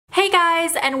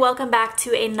Guys, and welcome back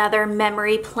to another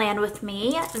memory plan with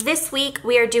me. This week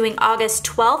we are doing August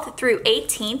 12th through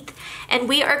 18th, and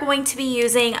we are going to be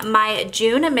using my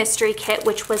June mystery kit,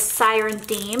 which was Siren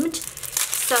themed.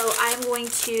 So I'm going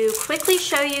to quickly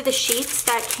show you the sheets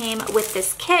that came with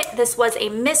this kit. This was a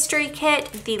mystery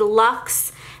kit, the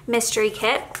Luxe mystery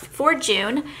kit for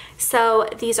June. So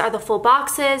these are the full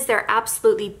boxes. They're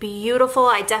absolutely beautiful.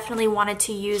 I definitely wanted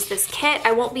to use this kit.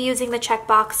 I won't be using the check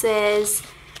boxes.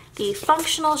 The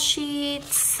functional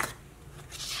sheets,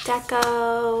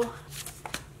 deco,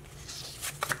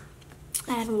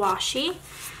 and washi.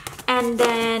 And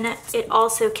then it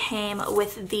also came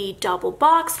with the double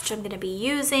box, which I'm going to be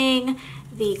using,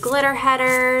 the glitter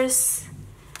headers,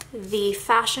 the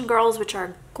fashion girls, which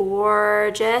are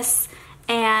gorgeous,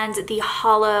 and the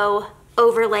hollow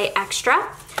overlay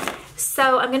extra.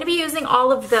 So I'm going to be using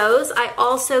all of those. I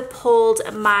also pulled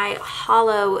my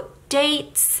hollow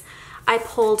dates. I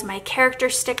pulled my character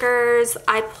stickers.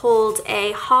 I pulled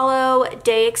a hollow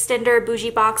day extender bougie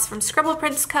box from Scribble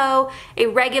Prints Co., a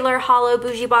regular hollow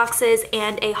bougie boxes,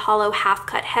 and a hollow half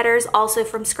cut headers also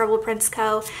from Scribble Prints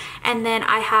Co. And then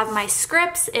I have my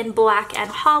scripts in black and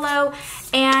hollow,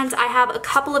 and I have a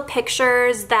couple of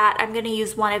pictures that I'm going to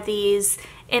use one of these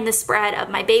in the spread of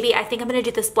my baby. I think I'm gonna do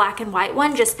this black and white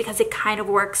one just because it kind of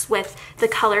works with the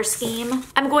color scheme.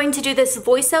 I'm going to do this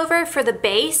voiceover for the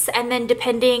base, and then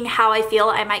depending how I feel,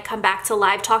 I might come back to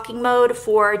live talking mode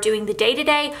for doing the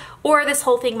day-to-day, or this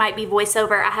whole thing might be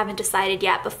voiceover. I haven't decided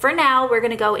yet, but for now, we're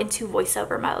gonna go into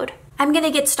voiceover mode. I'm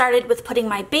gonna get started with putting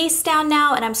my base down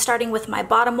now, and I'm starting with my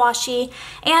bottom washi.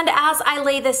 And as I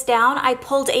lay this down, I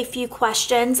pulled a few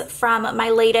questions from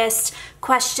my latest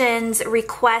questions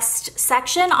request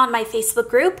section on my Facebook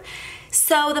group.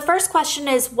 So the first question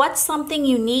is, what's something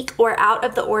unique or out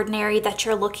of the ordinary that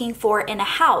you're looking for in a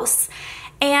house?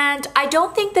 And I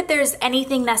don't think that there's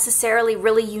anything necessarily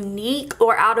really unique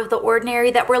or out of the ordinary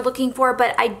that we're looking for,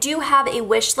 but I do have a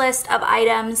wish list of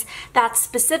items that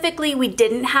specifically we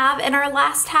didn't have in our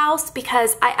last house,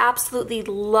 because I absolutely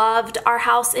loved our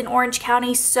house in Orange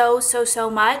County so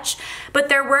much. But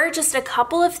there were just a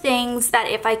couple of things that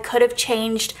if I could have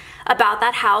changed about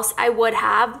that house, I would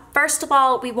have. First of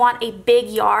all, we want a big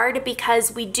yard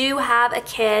because we do have a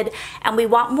kid and we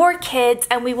want more kids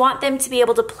and we want them to be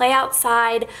able to play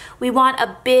outside. We want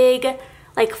a big,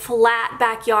 like, flat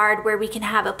backyard where we can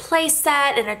have a play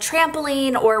set and a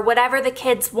trampoline or whatever the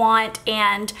kids want,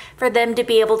 and for them to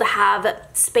be able to have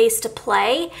space to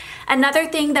play. Another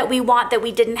thing that we want that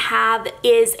we didn't have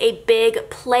is a big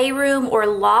playroom or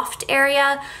loft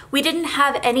area. We didn't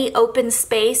have any open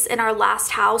space in our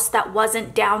last house that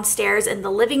wasn't downstairs in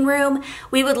the living room.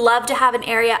 We would love to have an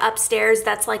area upstairs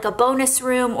that's like a bonus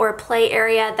room or a play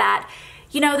area that,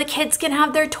 you know, the kids can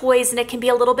have their toys and it can be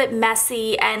a little bit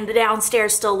messy, and the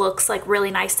downstairs still looks like really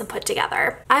nice and put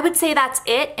together. I would say that's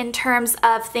it in terms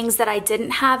of things that I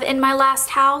didn't have in my last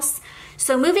house.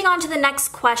 So moving on to the next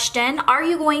question, are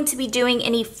you going to be doing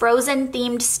any Frozen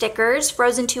themed stickers?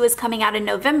 Frozen 2 is coming out in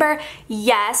November.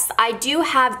 Yes, I do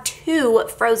have 2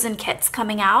 Frozen kits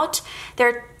coming out.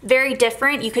 They're very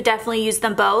different. You could definitely use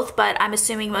them both, but I'm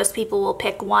assuming most people will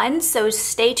pick one, so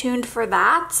stay tuned for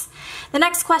that. The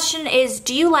next question is,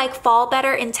 do you like fall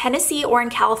better in Tennessee or in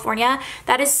California?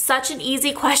 That is such an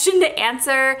easy question to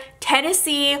answer.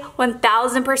 Tennessee,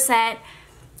 1000%.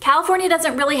 California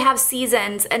doesn't really have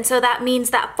seasons, and so that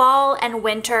means that fall and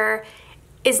winter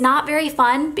is not very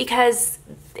fun because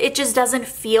it just doesn't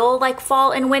feel like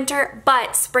fall and winter.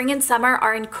 But spring and summer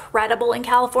are incredible in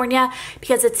California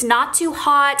because it's not too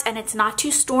hot and it's not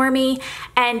too stormy,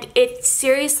 and it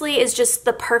seriously is just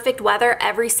the perfect weather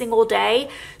every single day.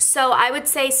 So I would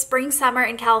say spring, summer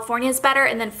in California is better,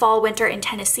 and then fall, winter in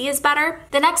Tennessee is better.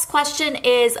 The next question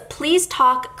is, please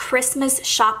talk Christmas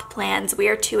shop plans. We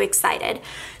are too excited.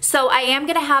 So I am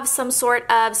gonna have some sort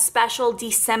of special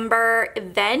December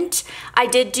event. I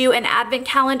did do an advent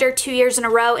calendar 2 years in a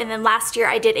row, and then last year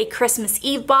I did a Christmas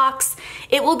Eve box.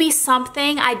 It will be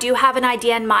something. I do have an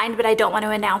idea in mind, but I don't want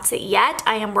to announce it yet.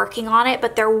 I am working on it,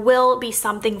 but there will be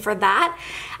something for that.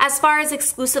 As far as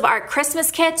exclusive art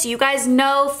Christmas kits, you guys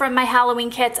know from my Halloween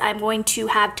kits, I'm going to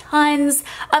have tons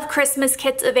of Christmas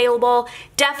kits available.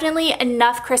 Definitely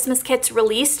enough Christmas kits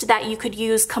released that you could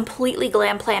use completely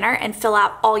Glam Planner and fill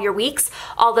out all your weeks,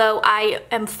 although I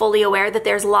am fully aware that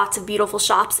there's lots of beautiful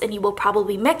shops and you will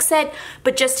probably mix it.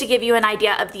 But just to give you an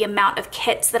idea of the amount of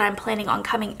kits that I'm planning on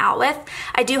coming out with,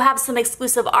 I do have some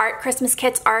exclusive art Christmas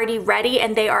kits already ready,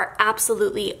 and they are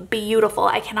absolutely beautiful.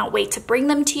 I cannot wait to bring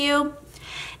them to you.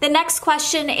 The next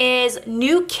question is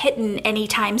new kitten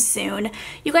anytime soon.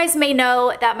 You guys may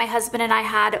know that my husband and I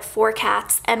had 4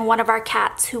 cats, and one of our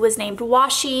cats, who was named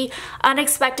Washi,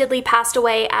 unexpectedly passed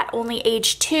away at only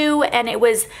age 2, and it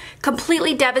was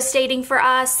completely devastating for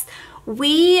us.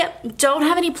 We don't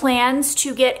have any plans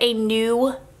to get a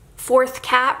new 4th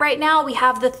cat right now. We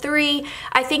have the 3.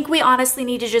 I think we honestly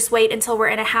need to just wait until we're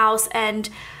in a house, and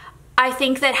I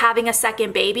think that having a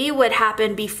second baby would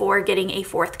happen before getting a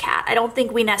 4th cat. I don't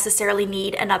think we necessarily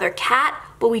need another cat,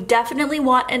 but we definitely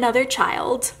want another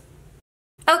child.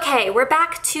 Okay, we're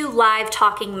back to live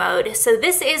talking mode. So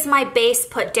this is my base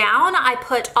put down. I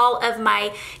put all of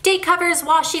my date covers,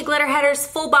 washi, glitter headers,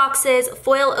 full boxes,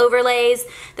 foil overlays,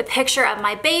 the picture of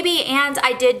my baby, and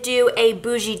I did do a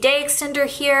bougie day extender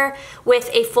here with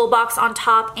a full box on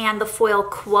top and the foil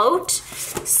quote.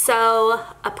 So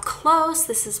up close,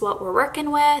 this is what we're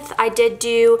working with. I did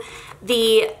do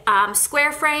the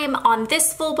square frame on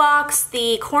this full box,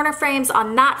 the corner frames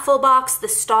on that full box, the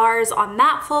stars on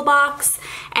that full box,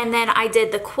 and then I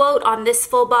did the quote on this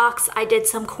full box. I did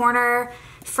some corner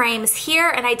frames here,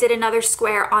 and I did another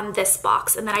square on this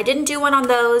box, and then I didn't do one on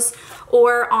those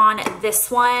or on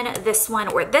this one,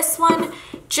 or this one,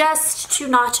 just to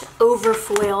not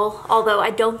overfoil, although I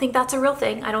don't think that's a real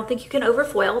thing. I don't think you can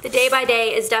overfoil. The day by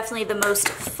day is definitely the most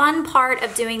fun part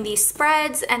of doing these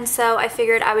spreads, and so I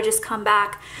figured I would just come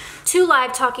back to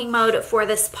live talking mode for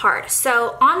this part.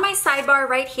 So on my sidebar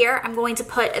right here, I'm going to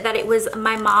put that it was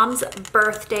my mom's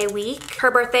birthday week.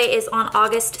 Her birthday is on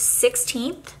August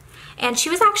 16th, and she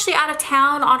was actually out of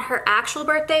town on her actual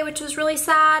birthday, which was really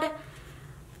sad.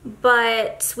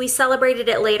 But we celebrated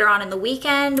it later on in the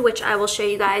weekend, which I will show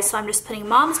you guys. So I'm just putting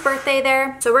mom's birthday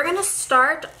there. So we're gonna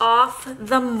start off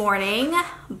the morning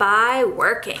by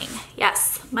working.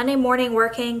 Yes, Monday morning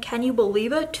working, can you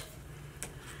believe it?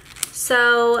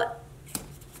 So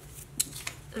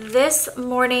this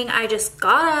morning I just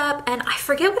got up, and I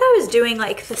forget what I was doing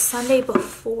like the Sunday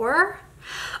before.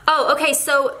 Oh, okay,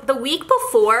 so the week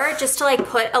before, just to like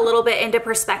put a little bit into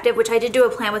perspective, which I did do a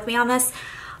plan with me on this,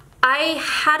 I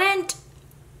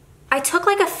took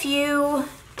like a few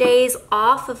days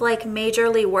off of like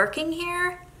majorly working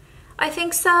here. I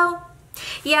think so.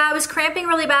 Yeah, I was cramping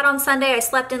really bad on Sunday. I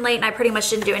slept in late and I pretty much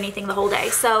didn't do anything the whole day.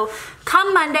 So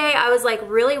come Monday, I was like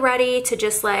really ready to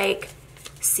just like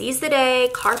seize the day,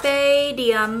 carpe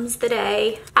diems the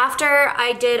day. After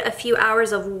I did a few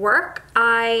hours of work,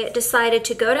 I decided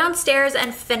to go downstairs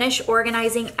and finish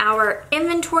organizing our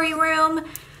inventory room.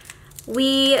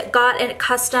 We got a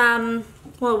custom,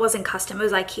 well, it wasn't custom, it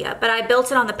was IKEA, but I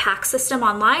built it on the pack system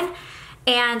online,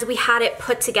 and we had it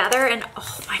put together, and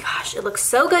oh my gosh, it looks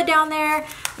so good down there.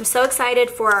 I'm so excited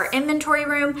for our inventory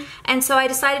room, and so I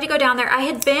decided to go down there. I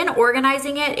had been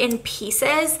organizing it in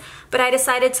pieces, but I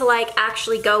decided to like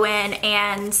actually go in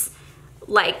and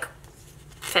like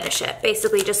finish it.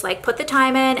 Basically just like put the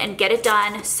time in and get it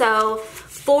done. So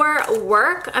for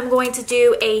work, I'm going to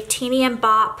do a Teeny and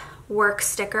Bop work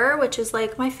sticker, which is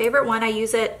like my favorite one. I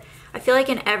use it, I feel like,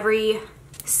 in every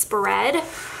spread.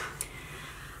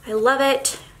 I love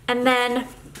it. And then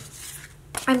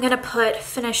I'm gonna put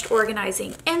finished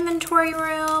organizing inventory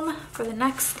room for the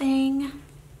next thing.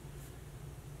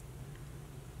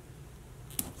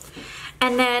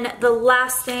 And then the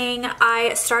last thing,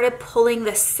 I started pulling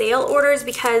the sale orders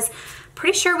because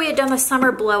pretty sure we had done the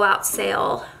summer blowout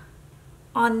sale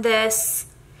on this.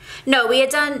 No, we had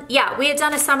done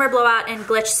a summer blowout and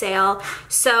glitch sale.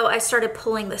 So I started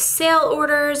pulling the sale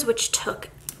orders, which took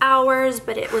hours,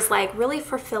 but it was like really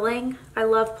fulfilling. I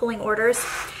love pulling orders.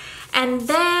 And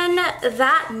then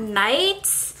that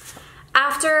night,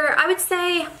 after, I would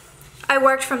say I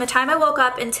worked from the time I woke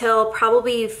up until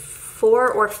probably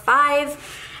 4 or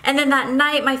 5. And then that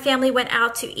night my family went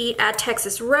out to eat at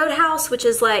Texas Roadhouse, which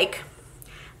is like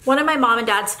one of my mom and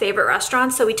dad's favorite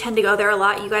restaurants, so we tend to go there a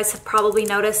lot. You guys have probably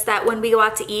noticed that when we go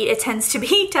out to eat, it tends to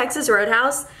be Texas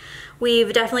Roadhouse.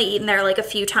 We've definitely eaten there like a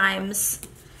few times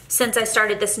since I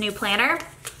started this new planner.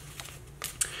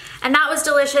 And that was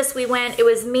delicious. We went, it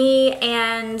was me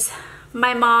and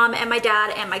my mom and my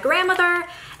dad and my grandmother,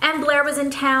 and Blair was in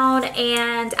town,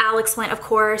 and Alex went, of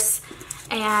course,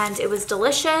 and it was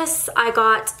delicious. I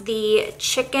got the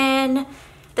chicken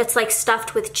that's like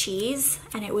stuffed with cheese,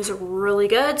 and it was really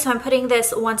good. So I'm putting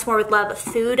this Once More with Love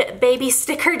food baby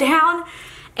sticker down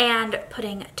and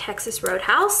putting Texas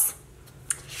Roadhouse.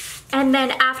 And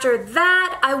then after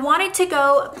that, I wanted to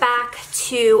go back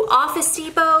to Office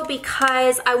Depot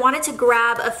because I wanted to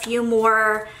grab a few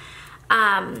more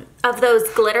of those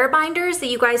glitter binders that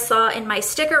you guys saw in my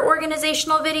sticker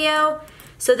organizational video.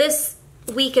 So this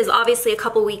week is obviously a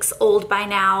couple weeks old by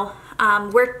now.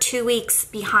 We're 2 weeks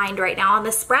behind right now on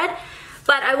the spread,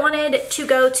 but I wanted to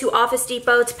go to Office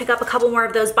Depot to pick up a couple more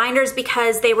of those binders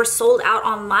because they were sold out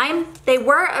online. They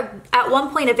were at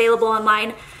one point available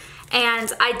online,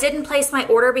 and I didn't place my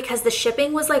order because the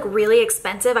shipping was like really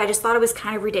expensive. I just thought it was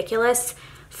kind of ridiculous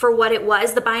for what it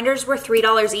was. The binders were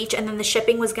 $3 each, and then the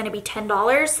shipping was gonna be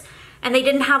 $10. And they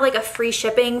didn't have like a free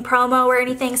shipping promo or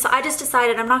anything. So I just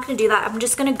decided I'm not gonna do that. I'm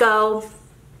just gonna go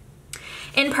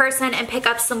in person and pick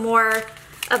up some more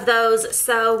of those.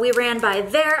 So we ran by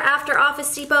there after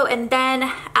Office Depot, and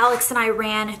then Alex and I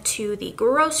ran to the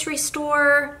grocery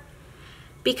store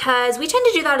because we tend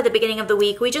to do that at the beginning of the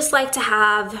week. We just like to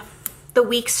have the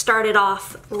week started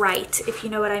off right, if you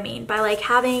know what I mean, by like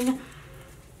having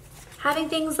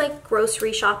things like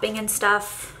grocery shopping and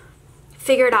stuff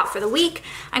figure it out for the week.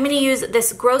 I'm gonna use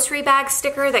this grocery bag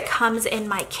sticker that comes in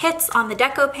my kits on the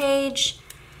deco page,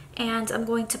 and I'm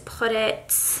going to put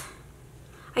it,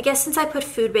 I guess since I put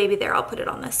Food Baby there, I'll put it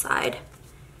on this side.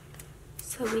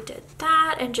 So we did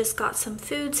that and just got some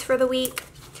foods for the week.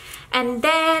 And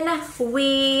then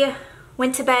we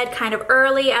went to bed kind of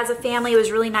early as a family. It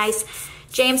was really nice.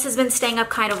 James has been staying up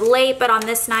kind of late, but on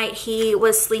this night he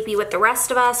was sleepy with the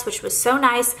rest of us, which was so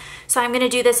nice. So I'm gonna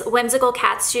do this whimsical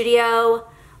cat studio,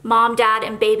 mom, dad,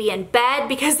 and baby in bed,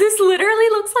 because this literally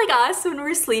looks like us when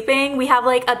we're sleeping. We have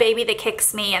like a baby that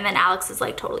kicks me, and then Alex is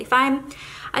like totally fine.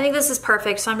 I think this is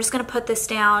perfect, so I'm just gonna put this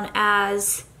down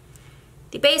as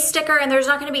the base sticker, and there's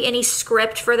not gonna be any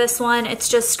script for this one. It's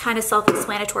just kind of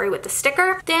self-explanatory with the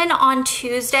sticker. Then on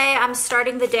Tuesday, I'm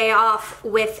starting the day off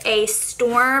with a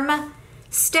storm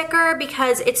sticker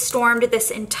because it stormed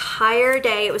this entire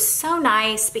day. It was so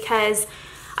nice because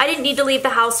I didn't need to leave the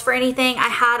house for anything. I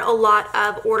had a lot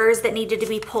of orders that needed to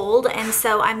be pulled, and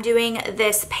so I'm doing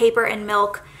this paper and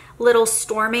milk little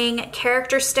storming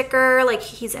character sticker, like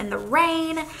he's in the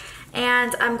rain,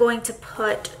 and I'm going to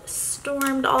put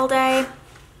stormed all day.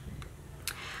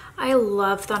 I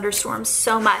love thunderstorms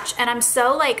so much, and I'm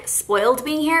so like spoiled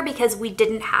being here because we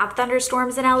didn't have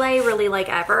thunderstorms in LA really like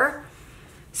ever.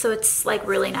 So it's like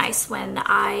really nice when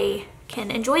I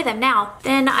can enjoy them now.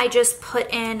 Then I just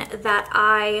put in that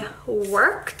I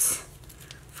worked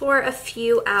for a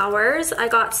few hours. I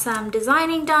got some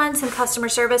designing done, some customer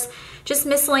service, just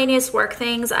miscellaneous work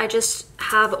things. I just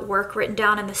have work written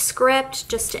down in the script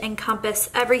just to encompass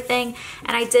everything.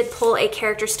 And I did pull a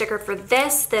character sticker for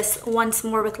this Once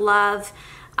More with Love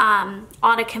on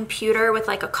a computer with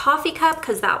like a coffee cup,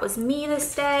 because that was me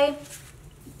this day.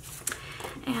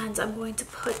 And I'm going to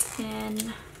put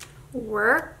in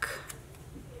work.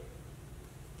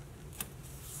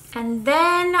 And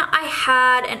then I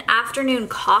had an afternoon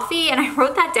coffee, and I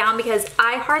wrote that down because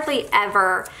I hardly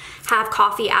ever have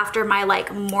coffee after my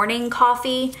like morning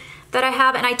coffee that I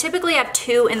have. And I typically have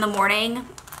 2 in the morning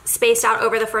spaced out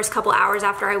over the first couple hours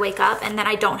after I wake up, and then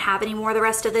I don't have any more the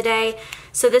rest of the day.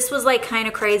 So this was like kind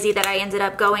of crazy that I ended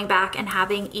up going back and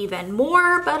having even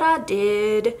more, but I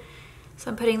did. So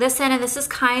I'm putting this in, and this is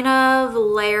kind of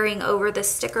layering over the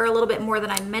sticker a little bit more than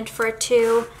I meant for it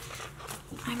to.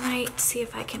 I might see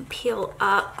if I can peel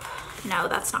up. No,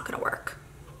 that's not gonna work.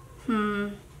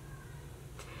 Oh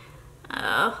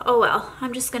well,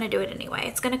 I'm just gonna do it anyway.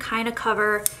 It's gonna kind of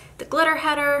cover the glitter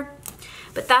header,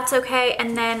 but that's okay.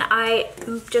 And then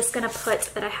I'm just gonna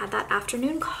put that I had that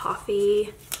afternoon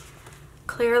coffee.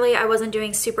 Clearly I wasn't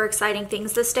doing super exciting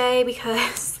things this day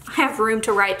because I have room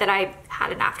to write that I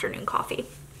had an afternoon coffee.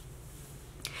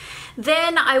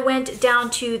 Then I went down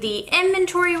to the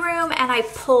inventory room and I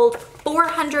pulled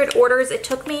 400 orders. It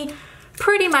took me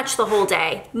pretty much the whole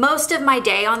day. Most of my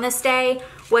day on this day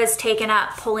was taken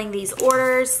up pulling these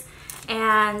orders,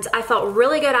 and I felt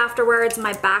really good afterwards.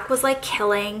 My back was like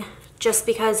killing just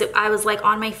because I was like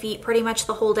on my feet pretty much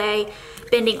the whole day,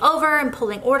 bending over and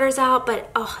pulling orders out, but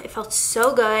oh, it felt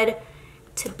so good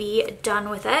to be done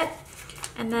with it.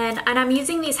 And I'm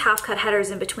using these half cut headers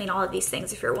in between all of these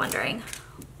things if you're wondering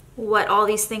what all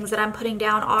these things that I'm putting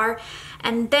down are.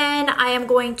 And then I am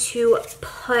going to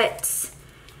put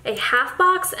a half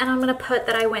box, and I'm gonna put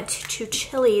that I went to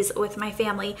Chili's with my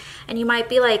family. And you might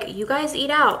be like, you guys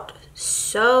eat out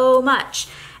so much.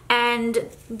 And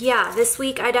yeah, this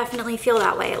week I definitely feel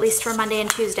that way, at least for Monday and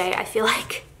Tuesday. I feel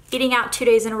like eating out 2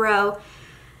 days in a row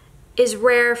is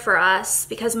rare for us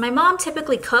because my mom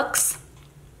typically cooks.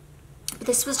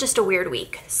 This was just a weird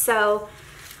week. So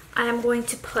I am going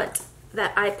to put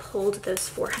that I pulled those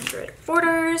 400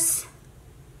 orders.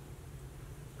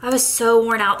 I was so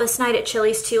worn out this night at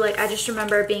Chili's too. Like I just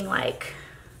remember being like,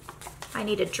 I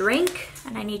need a drink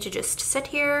and I need to just sit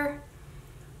here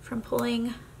from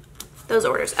pulling those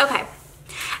orders. Okay,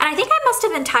 And I think I must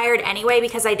have been tired anyway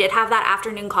because I did have that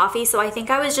afternoon coffee. So I think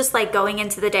I was just like going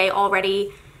into the day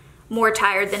already more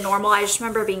tired than normal. I just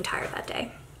remember being tired that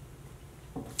day.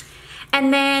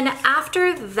 And then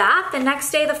after that, the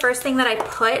next day, the first thing that I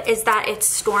put is that it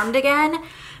stormed again,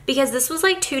 because this was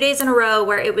like 2 days in a row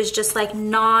where it was just like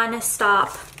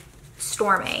non-stop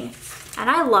storming. And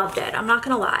I loved it, I'm not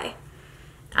gonna lie.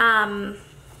 I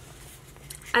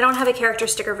don't have a character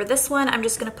sticker for this one. I'm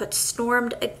just gonna put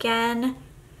stormed again.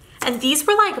 And these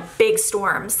were like big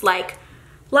storms, like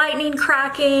lightning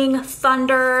cracking,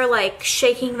 thunder, like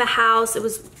shaking the house. It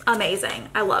was amazing,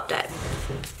 I loved it.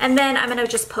 And then I'm gonna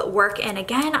just put work in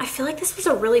again. I feel like this was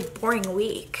a really boring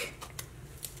week.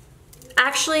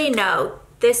 Actually, no,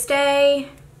 this day,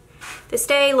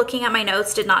 looking at my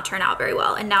notes, did not turn out very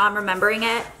well. And now I'm remembering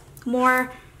it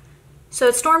more. So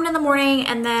it stormed in the morning,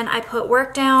 and then I put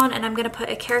work down, and I'm gonna put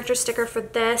a character sticker for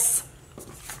this,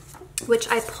 which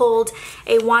I pulled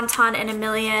a Wonton and a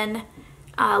Million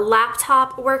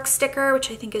laptop work sticker,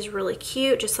 which I think is really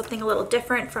cute, just something a little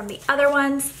different from the other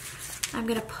ones. I'm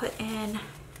gonna put in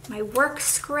my work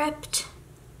script,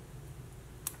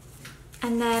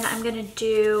 and then I'm gonna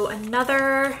do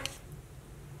another,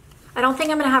 I don't think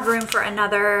I'm gonna have room for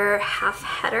another half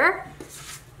header.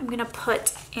 I'm gonna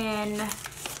put in,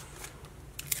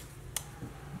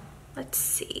 let's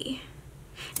see.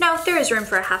 No, there is room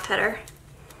for a half header.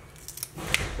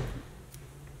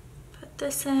 Put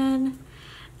this in.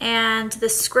 And the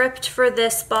script for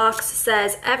this box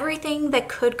says, everything that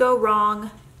could go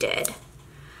wrong did.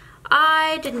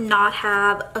 I did not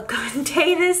have a good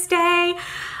day this day.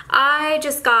 I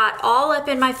just got all up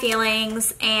in my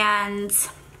feelings and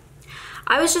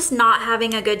I was just not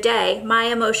having a good day. My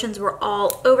emotions were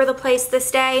all over the place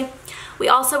this day. We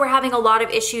also were having a lot of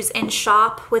issues in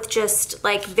shop with just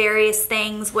like various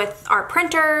things with our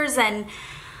printers, and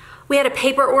we had a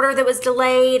paper order that was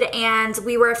delayed, and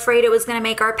we were afraid it was gonna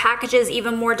make our packages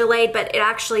even more delayed, but it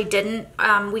actually didn't.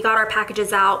 We got our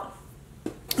packages out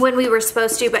when we were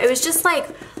supposed to, but it was just like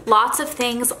lots of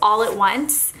things all at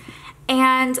once.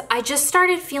 And I just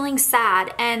started feeling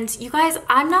sad. And you guys,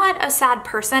 I'm not a sad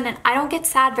person, and I don't get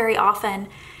sad very often,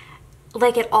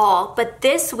 like at all. But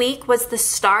this week was the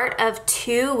start of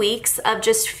 2 weeks of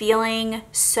just feeling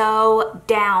so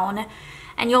down.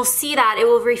 And you'll see that it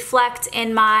will reflect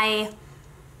in my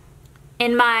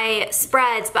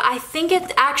spreads, but I think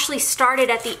it actually started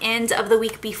at the end of the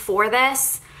week before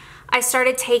this. I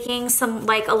started taking some,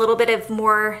 like a little bit of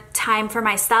more time for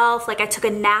myself. Like I took a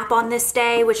nap on this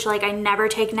day, which like I never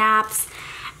take naps.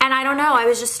 And I don't know, I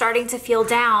was just starting to feel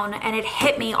down, and it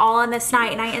hit me all on this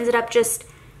night, and I ended up just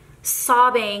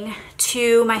sobbing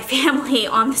to my family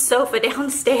on the sofa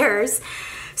downstairs.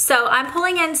 So I'm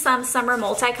pulling in some summer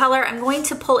multicolor. I'm going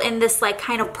to pull in this like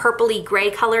kind of purpley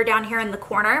gray color down here in the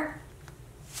corner,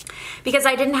 because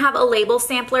I didn't have a label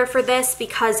sampler for this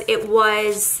because it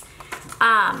was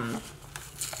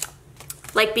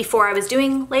like before I was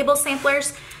doing label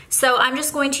samplers. So I'm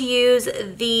just going to use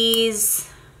this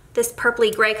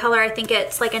purpley gray color. I think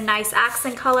it's like a nice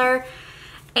accent color.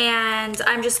 And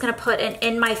I'm just gonna put an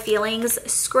In My Feelings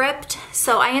script.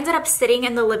 So I ended up sitting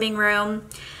in the living room,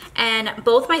 and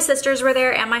both my sisters were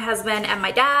there, and my husband, and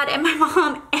my dad, and my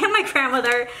mom, and my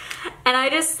grandmother. And I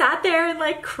just sat there and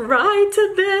like cried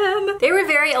to them. They were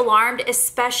very alarmed,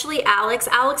 especially Alex.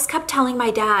 Alex kept telling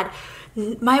my dad,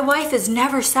 my wife is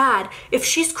never sad. If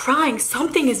she's crying,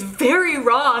 something is very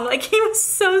wrong. Like he was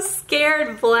so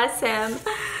scared, bless him.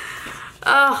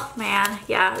 Oh man,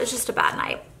 yeah, it was just a bad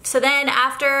night. So then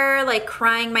after like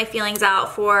crying my feelings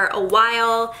out for a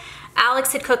while,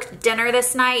 Alex had cooked dinner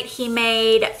this night. He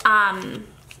made,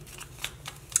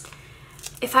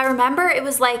 if I remember, it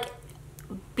was like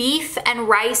beef and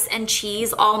rice and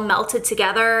cheese all melted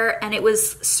together, and it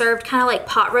was served kind of like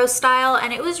pot roast style,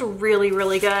 and it was really,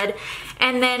 really good.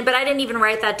 And then, but I didn't even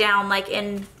write that down like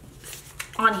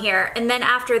on here. And then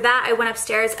after that, I went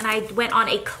upstairs and I went on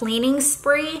a cleaning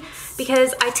spree,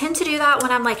 because I tend to do that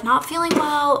when I'm like not feeling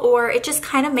well, or it just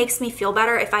kind of makes me feel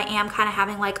better if I am kind of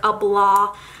having like a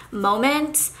blah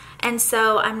moment. And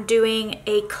so I'm doing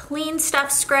a clean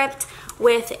stuff script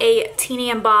with a Teeny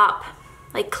and Bop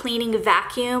like cleaning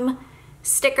vacuum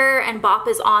sticker, and Bop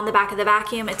is on the back of the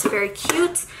vacuum. It's very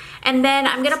cute. And then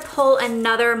I'm gonna pull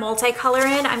another multicolor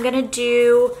in. I'm gonna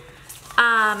do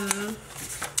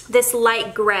this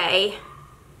light gray,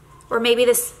 or maybe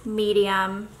this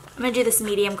medium. I'm gonna do this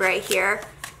medium gray here,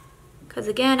 because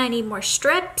again, I need more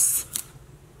strips.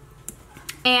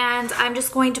 And I'm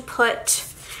just going to put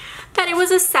that it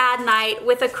was a sad night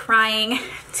with a crying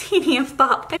Teeny and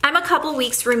Bop. I'm a couple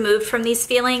weeks removed from these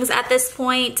feelings at this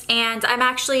point, and I'm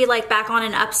actually like back on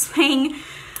an upswing,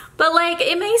 But like,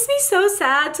 it makes me so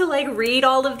sad to like read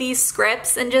all of these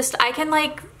scripts and just, I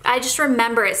just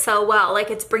remember it so well. Like,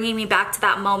 it's bringing me back to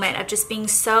that moment of just being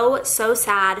so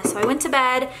sad. So I went to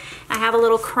bed. I have a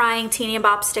little crying Teeny and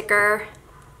Bop sticker.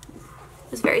 It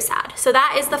was very sad. So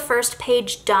that is the first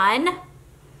page done.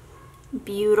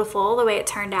 Beautiful the way it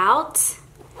turned out.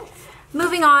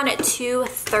 Moving on to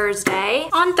Thursday.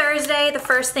 On Thursday, the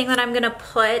first thing that I'm gonna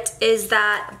put is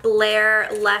that Blair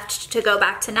left to go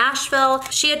back to Nashville.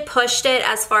 She had pushed it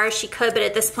as far as she could, but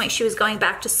at this point she was going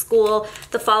back to school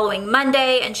the following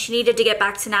Monday, and she needed to get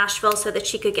back to Nashville so that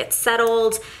she could get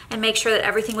settled and make sure that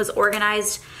everything was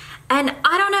organized. And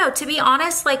I don't know, to be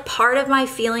honest, like, part of my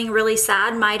feeling really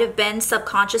sad might have been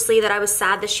subconsciously that I was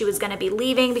sad that she was gonna be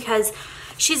leaving, because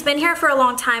she's been here for a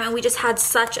long time and we just had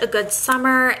such a good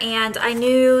summer, and I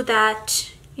knew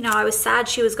that, you know, I was sad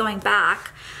she was going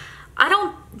back. I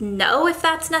don't know if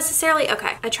that's necessarily,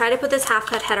 okay. I tried to put this half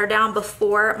cut header down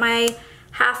before my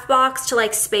half box to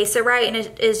like space it right, and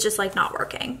it is just like not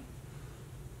working.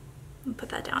 I'll put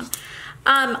that down.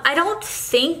 I don't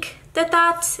think that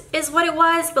that is what it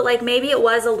was, but like maybe it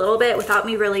was a little bit without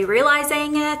me really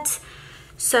realizing it.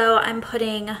 So I'm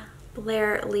putting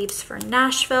Blair leaves for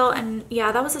Nashville, and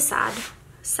yeah, that was a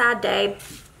sad day.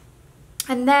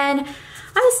 And then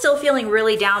I was still feeling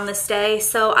really down this day,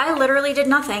 so I literally did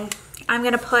nothing. I'm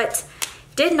gonna put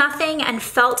did nothing and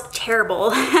felt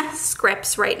terrible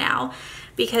scripts right now,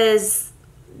 because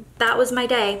that was my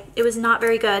day. It was not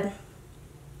very good.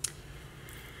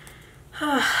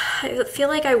 I feel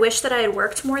like I wish that I had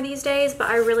worked more these days, but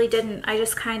I really didn't. I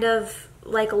just kind of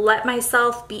like let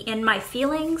myself be in my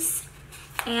feelings.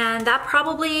 And that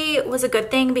probably was a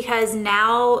good thing, because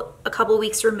now, a couple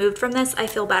weeks removed from this, I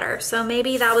feel better. So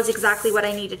maybe that was exactly what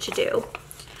I needed to do.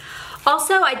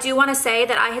 Also, I do want to say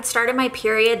that I had started my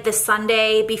period the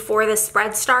Sunday before the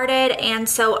spread started, and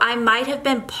so I might have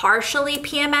been partially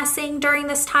PMSing during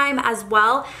this time as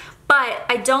well, but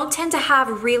I don't tend to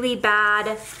have really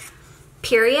bad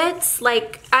periods.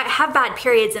 Like, I have bad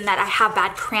periods in that I have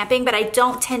bad cramping, but I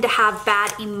don't tend to have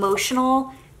bad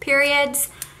emotional periods.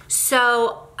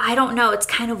 So I don't know, it's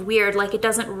kind of weird. Like, it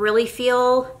doesn't really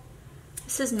feel,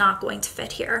 this is not going to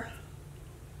fit here.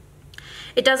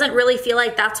 It doesn't really feel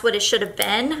like that's what it should have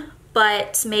been,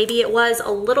 but maybe it was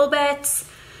a little bit.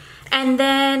 And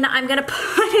then I'm gonna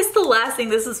put, is the last thing,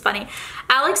 this is funny.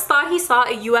 Alex thought he saw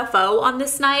a UFO on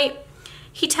this night.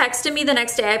 He texted me the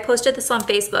next day, I posted this on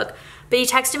Facebook, but he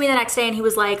texted me the next day and he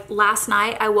was like, last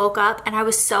night I woke up and I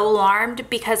was so alarmed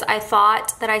because I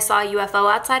thought that I saw a UFO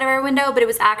outside of our window, but it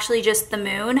was actually just the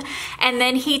moon. And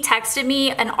then he texted me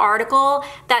an article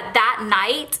that that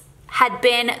night had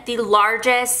been the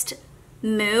largest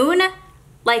moon,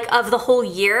 like, of the whole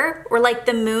year, or like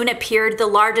the moon appeared the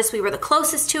largest, we were the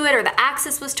closest to it, or the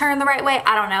axis was turned the right way,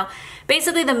 I don't know.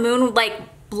 Basically the moon like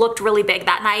looked really big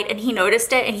that night, and he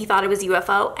noticed it and he thought it was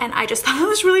UFO, and I just thought it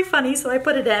was really funny, so I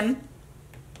put it in.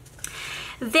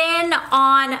 Then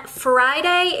on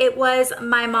Friday, it was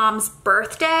my mom's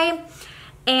birthday,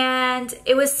 and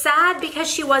it was sad because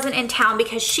she wasn't in town,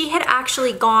 because she had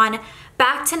actually gone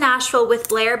back to Nashville with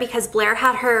Blair because Blair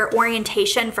had her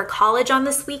orientation for college on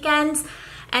this weekend,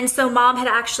 and so mom had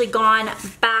actually gone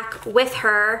back with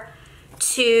her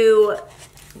to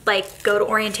like go to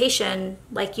orientation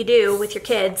like you do with your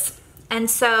kids. And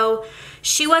so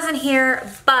she wasn't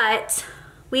here, but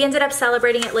we ended up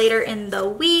celebrating it later in the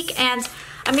week, and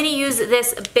I'm gonna use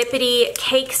this Bippity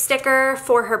cake sticker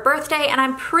for her birthday, and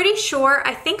I'm pretty sure,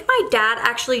 I think my dad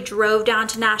actually drove down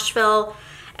to Nashville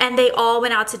and they all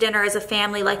went out to dinner as a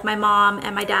family, like my mom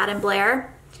and my dad and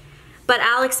Blair. But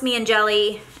Alex, me, and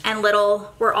Jelly and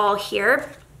Little were all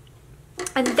here.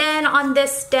 And then on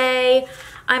this day,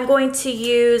 I'm going to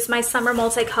use my summer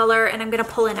multicolor, and I'm gonna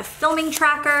pull in a filming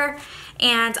tracker,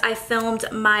 and I filmed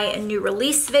my new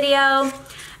release video.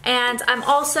 And I'm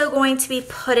also going to be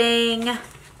putting,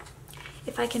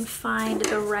 if I can find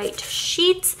the right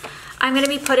sheet, I'm gonna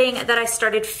be putting that I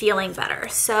started feeling better.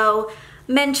 So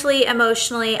mentally,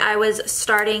 emotionally, I was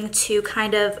starting to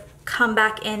kind of come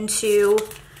back into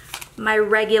my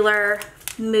regular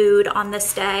mood on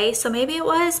this day. So maybe it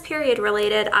was period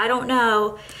related, I don't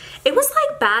know. It was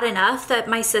like bad enough that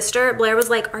my sister, Blair, was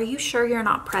like, are you sure you're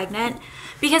not pregnant?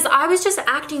 Because I was just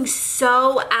acting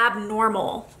so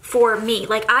abnormal for me.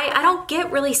 Like, I don't get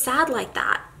really sad like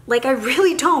that. Like, I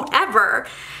really don't ever.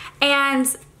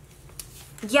 And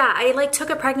yeah, I like took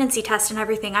a pregnancy test and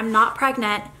everything. I'm not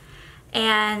pregnant,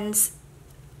 and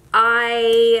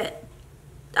I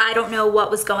don't know what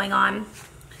was going on.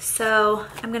 So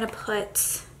I'm gonna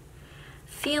put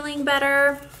feeling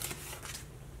better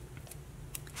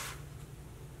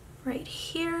right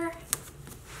here.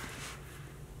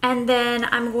 And then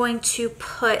I'm going to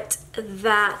put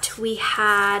that we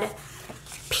had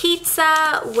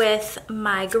pizza with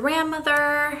my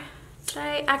grandmother.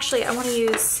 Actually, I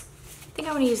think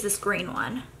I want to use this green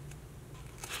one.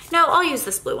 No, I'll use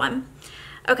this blue one.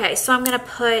 Okay, so I'm gonna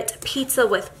put pizza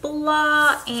with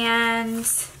blah, and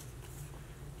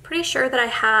pretty sure that I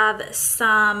have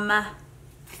some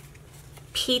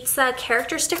pizza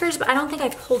character stickers, but I don't think I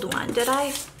pulled one, did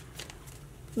I?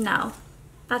 No,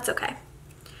 that's okay.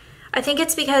 I think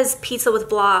it's because pizza with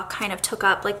blah kind of took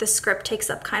up, like the script takes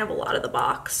up kind of a lot of the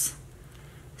box.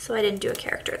 So I didn't do a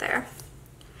character there.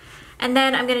 And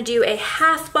then I'm gonna do a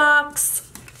half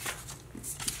box,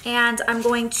 and I'm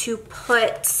going to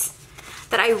put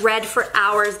that I read for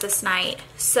hours this night.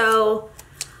 So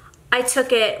I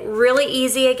took it really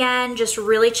easy again, just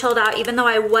really chilled out. Even though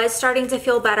I was starting to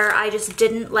feel better, I just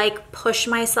didn't like push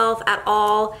myself at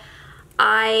all.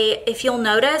 If you'll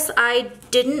notice, I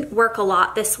didn't work a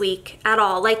lot this week at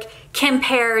all, like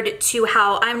compared to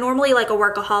how I'm normally like a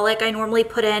workaholic. I normally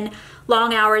put in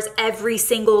long hours every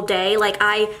single day. Like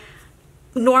I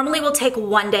normally will take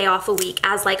one day off a week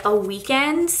as like a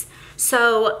weekend.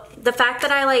 So the fact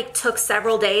that I like took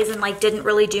several days and like didn't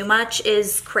really do much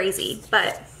is crazy.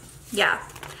 But yeah,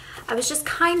 I was just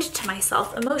kind to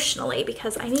myself emotionally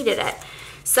because I needed it.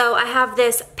 So I have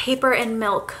this Paper and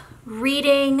Milk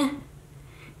reading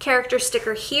character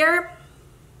sticker here.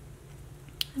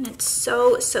 And it's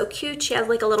so, so cute. She has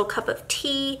like a little cup of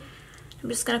tea. I'm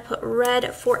just gonna put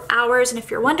read for hours. And if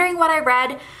you're wondering what I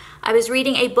read, I was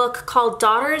reading a book called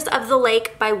Daughters of the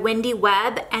Lake by Wendy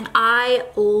Webb, and I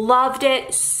loved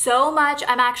it so much.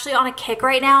 I'm actually on a kick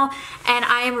right now, and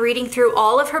I am reading through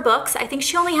all of her books. I think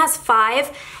she only has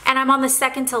 5, and I'm on the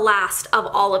second to last of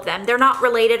all of them. They're not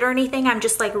related or anything. I'm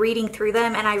just like reading through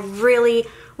them, and I really,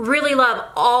 really love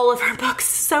all of her books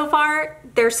so far.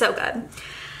 They're so good.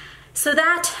 So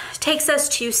that takes us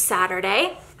to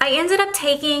Saturday. I ended up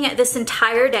taking this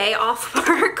entire day off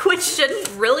work, which shouldn't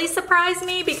really surprise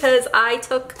me because I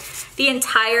took the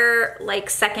entire like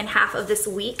second half of this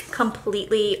week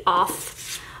completely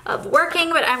off of working,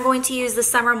 but I'm going to use the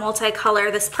summer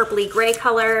multicolor, this purpley gray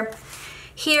color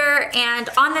here. And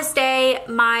on this day,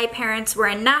 my parents were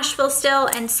in Nashville still,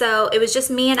 and so it was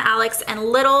just me and Alex and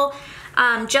Little.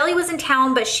 Jelly was in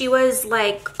town, but she was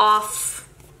like off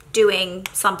doing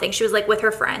something. She was like with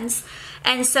her friends.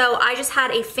 And so I just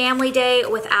had a family day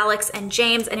with Alex and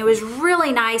James, and it was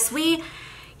really nice. We,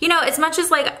 you know, as much as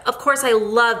like, of course I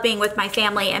love being with my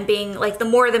family and being like the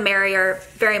more the merrier,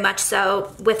 very much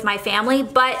so with my family,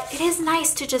 but it is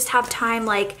nice to just have time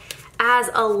like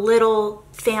as a little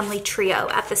family trio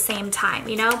at the same time,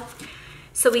 you know?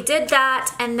 So we did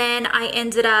that, and then I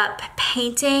ended up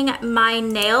painting my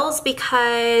nails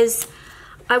because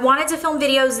I wanted to film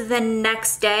videos the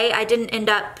next day. I didn't end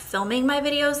up filming my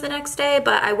videos the next day,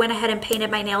 but I went ahead and painted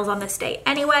my nails on this day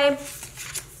anyway.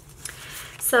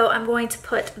 So I'm going to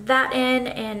put that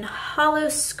in hollow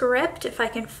script if I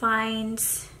can find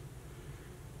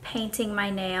painting my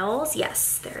nails.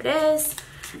 Yes, there it is.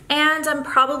 And I'm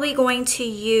probably going to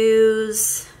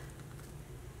use,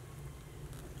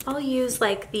 I'll use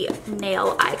like the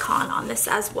nail icon on this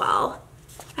as well.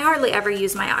 I hardly ever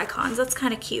use my icons. That's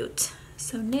kind of cute.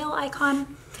 So nail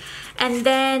icon. And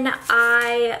then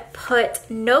I put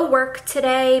no work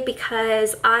today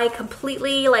because I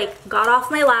completely like got off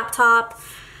my laptop.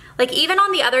 Like even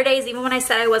on the other days, even when I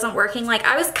said I wasn't working, like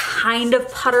I was kind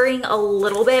of puttering a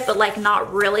little bit, but like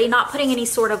not really, not putting any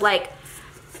sort of like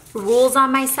rules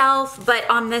on myself. But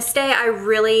on this day, I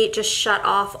really just shut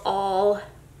off all,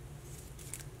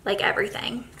 like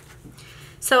everything.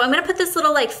 So I'm gonna put this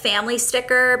little like family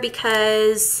sticker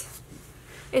because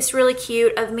it's really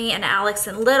cute of me and Alex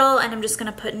and Little, and I'm just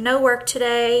gonna put no work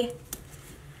today.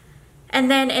 And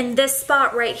then in this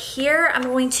spot right here, I'm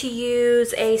going to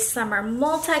use a summer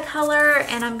multicolor,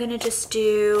 and I'm gonna just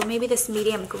do maybe this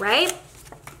medium gray.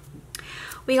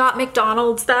 We got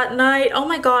McDonald's that night. Oh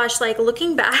my gosh, like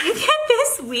looking back at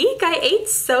this week, I ate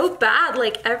so bad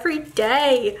like every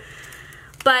day.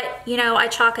 But, you know, I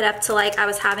chalk it up to like I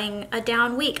was having a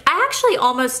down week. I actually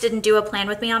almost didn't do a plan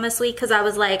with me on this week because I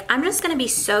was like, I'm just gonna be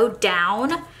so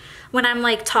down when I'm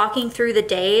like talking through the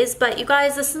days. But you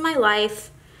guys, this is my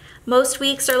life. Most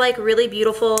weeks are like really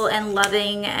beautiful and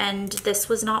loving, and this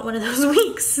was not one of those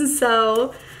weeks.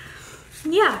 So,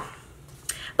 yeah.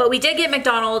 But we did get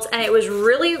McDonald's, and it was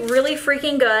really, really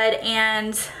freaking good,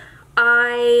 and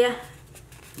I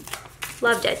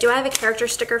loved it. Do I have a character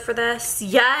sticker for this?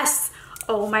 Yes!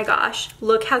 Oh my gosh,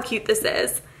 look how cute this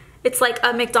is. It's like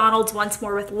a McDonald's Once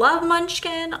More with Love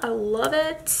munchkin. I love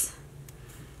it.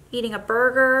 Eating a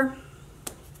burger.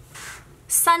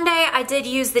 Sunday, I did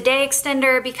use the day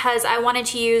extender because I wanted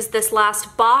to use this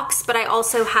last box, but I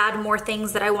also had more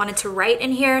things that I wanted to write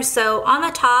in here. So on the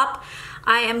top,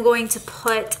 I am going to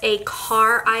put a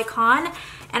car icon,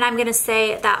 and I'm gonna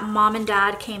say that Mom and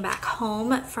Dad came back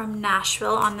home from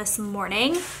Nashville on this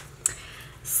morning.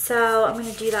 So I'm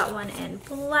gonna do that one in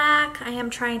black. I am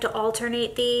trying to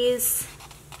alternate these.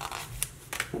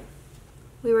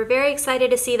 We were very excited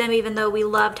to see them, even though we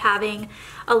loved having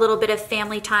a little bit of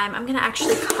family time. I'm gonna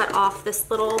actually cut off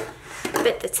this little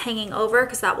bit that's hanging over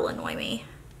because that will annoy me.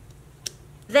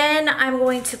 Then I'm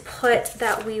going to put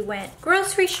that we went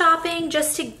grocery shopping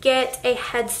just to get a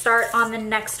head start on the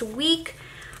next week.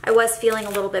 I was feeling a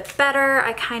little bit better.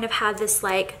 I kind of had this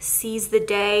like seize the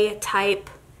day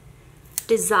type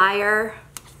desire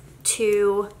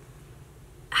to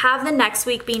have the next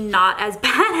week be not as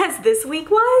bad as this week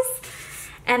was.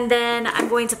 And then I'm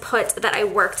going to put that I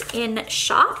worked in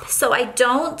shop. So I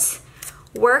don't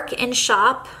work in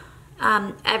shop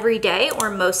every day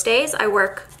or most days. I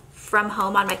work from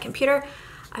home on my computer.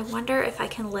 I wonder if I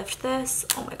can lift this.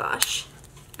 Oh my gosh,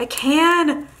 I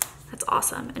can. That's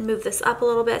awesome. And move this up a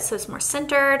little bit so it's more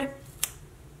centered.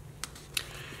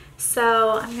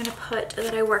 So I'm gonna put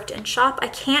that I worked in shop. I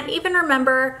can't even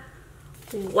remember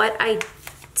what I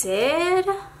did.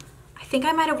 I think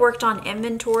I might have worked on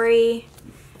inventory.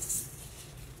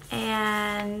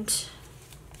 And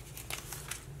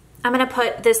I'm gonna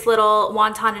put this little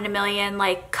wonton in a million,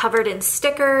 like covered in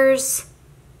stickers,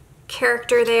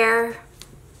 character there.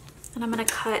 And I'm gonna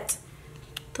cut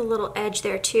the little edge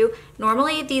there too.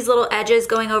 Normally these little edges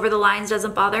going over the lines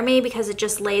doesn't bother me because it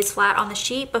just lays flat on the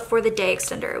sheet, but for the day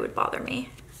extender it would bother me.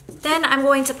 Then I'm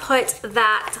going to put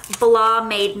that Blah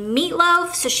made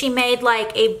meatloaf. So she made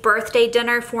like a birthday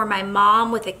dinner for my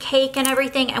mom with a cake and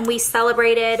everything, and we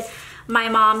celebrated my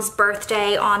mom's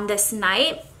birthday on this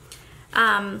night,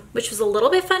 which was a little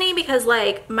bit funny because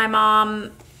like my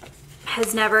mom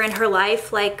has never in her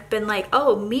life like been like,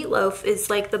 oh, meatloaf is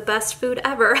like the best food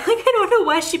ever. Like I don't know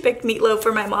why she picked meatloaf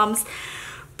for my mom's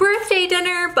birthday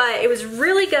dinner, but it was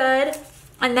really good.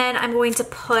 And then I'm going to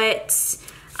put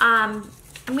I'm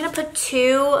gonna put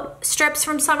 2 strips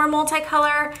from Summer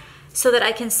Multicolor so that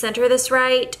I can center this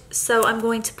right. So I'm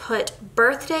going to put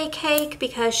birthday cake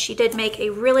because she did make a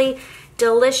really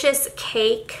delicious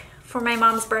cake for my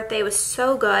mom's birthday. It was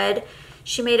so good.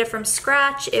 She made it from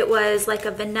scratch. It was like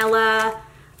a vanilla,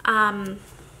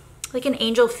 like an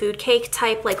angel food cake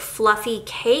type, like fluffy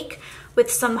cake with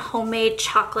some homemade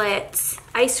chocolate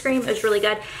ice cream. It was really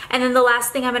good. And then the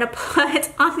last thing I'm gonna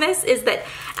put on this is that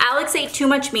Alex ate too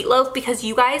much meatloaf because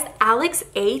you guys, Alex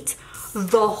ate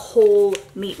the whole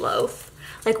meatloaf.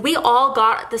 Like we all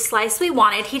got the slice we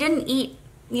wanted. He didn't eat,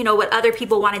 you know, what other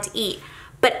people wanted to eat,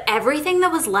 but everything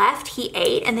that was left he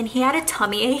ate, and then he had a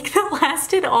tummy ache that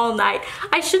lasted all night.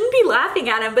 I shouldn't be laughing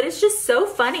at him, but it's just so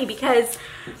funny because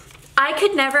I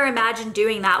could never imagine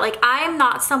doing that. Like I am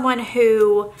not someone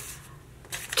who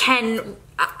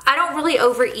I don't really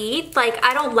overeat. Like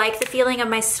I don't like the feeling of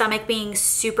my stomach being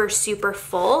super, super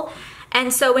full.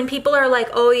 And so when people are like,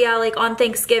 oh yeah, like on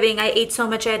Thanksgiving, I ate so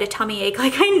much I had a tummy ache,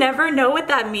 like I never know what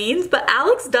that means, but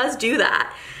Alex does do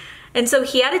that. And so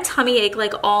he had a tummy ache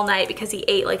like all night because he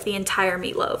ate like the entire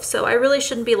meatloaf. So I really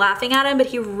shouldn't be laughing at him, but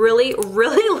he really,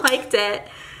 really liked it.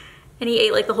 And he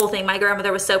ate like the whole thing. My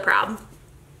grandmother was so proud.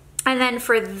 And then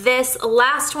for this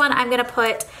last one, I'm gonna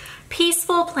put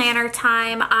peaceful planner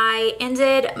time. I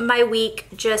ended my week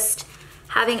just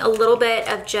having a little bit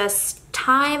of just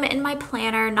time in my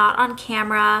planner, not on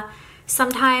camera.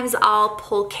 Sometimes I'll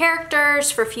pull characters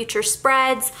for future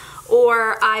spreads,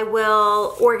 or I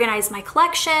will organize my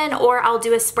collection, or I'll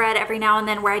do a spread every now and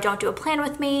then where I don't do a plan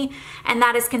with me, and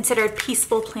that is considered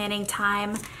peaceful planning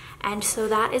time. And so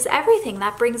that is everything.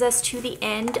 That brings us to the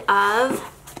end of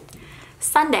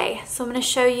Sunday. So I'm gonna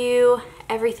show you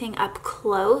everything up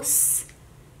close,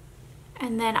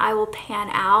 and then I will pan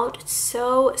out. It's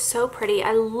so, so pretty.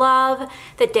 I love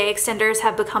that day extenders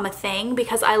have become a thing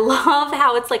because I love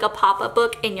how it's like a pop-up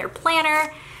book in your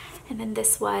planner. And then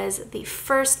this was the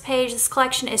first page. This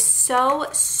collection is so,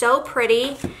 so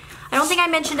pretty. I don't think I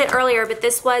mentioned it earlier, but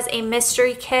this was a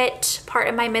mystery kit, part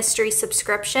of my mystery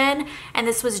subscription, and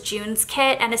this was June's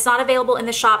kit, and it's not available in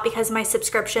the shop because my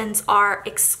subscriptions are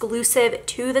exclusive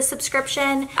to the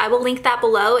subscription. I will link that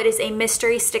below. It is a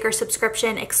mystery sticker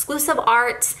subscription, exclusive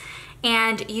art,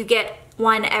 and you get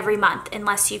one every month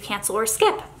unless you cancel or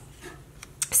skip.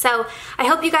 So I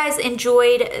hope you guys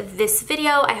enjoyed this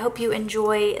video. I hope you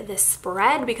enjoy this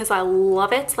spread because I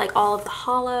love it, like all of the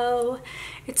hollow.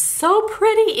 It's so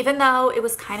pretty, even though it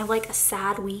was kind of like a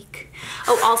sad week.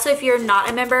 Oh, also, if you're not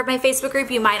a member of my Facebook group,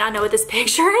 you might not know what this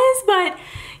picture is, but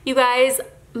You guys,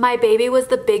 my baby was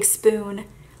the big spoon.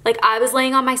 Like, I was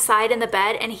laying on my side in the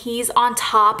bed and he's on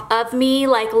top of me,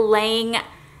 like laying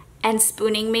and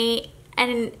spooning me,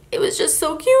 and it was just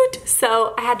so cute.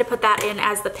 So I had to put that in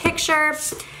as the picture.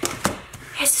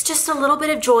 It's just a little bit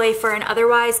of joy for an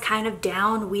otherwise kind of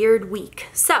down, weird week.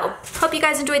 So hope you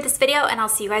guys enjoyed this video, and I'll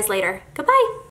see you guys later. Goodbye.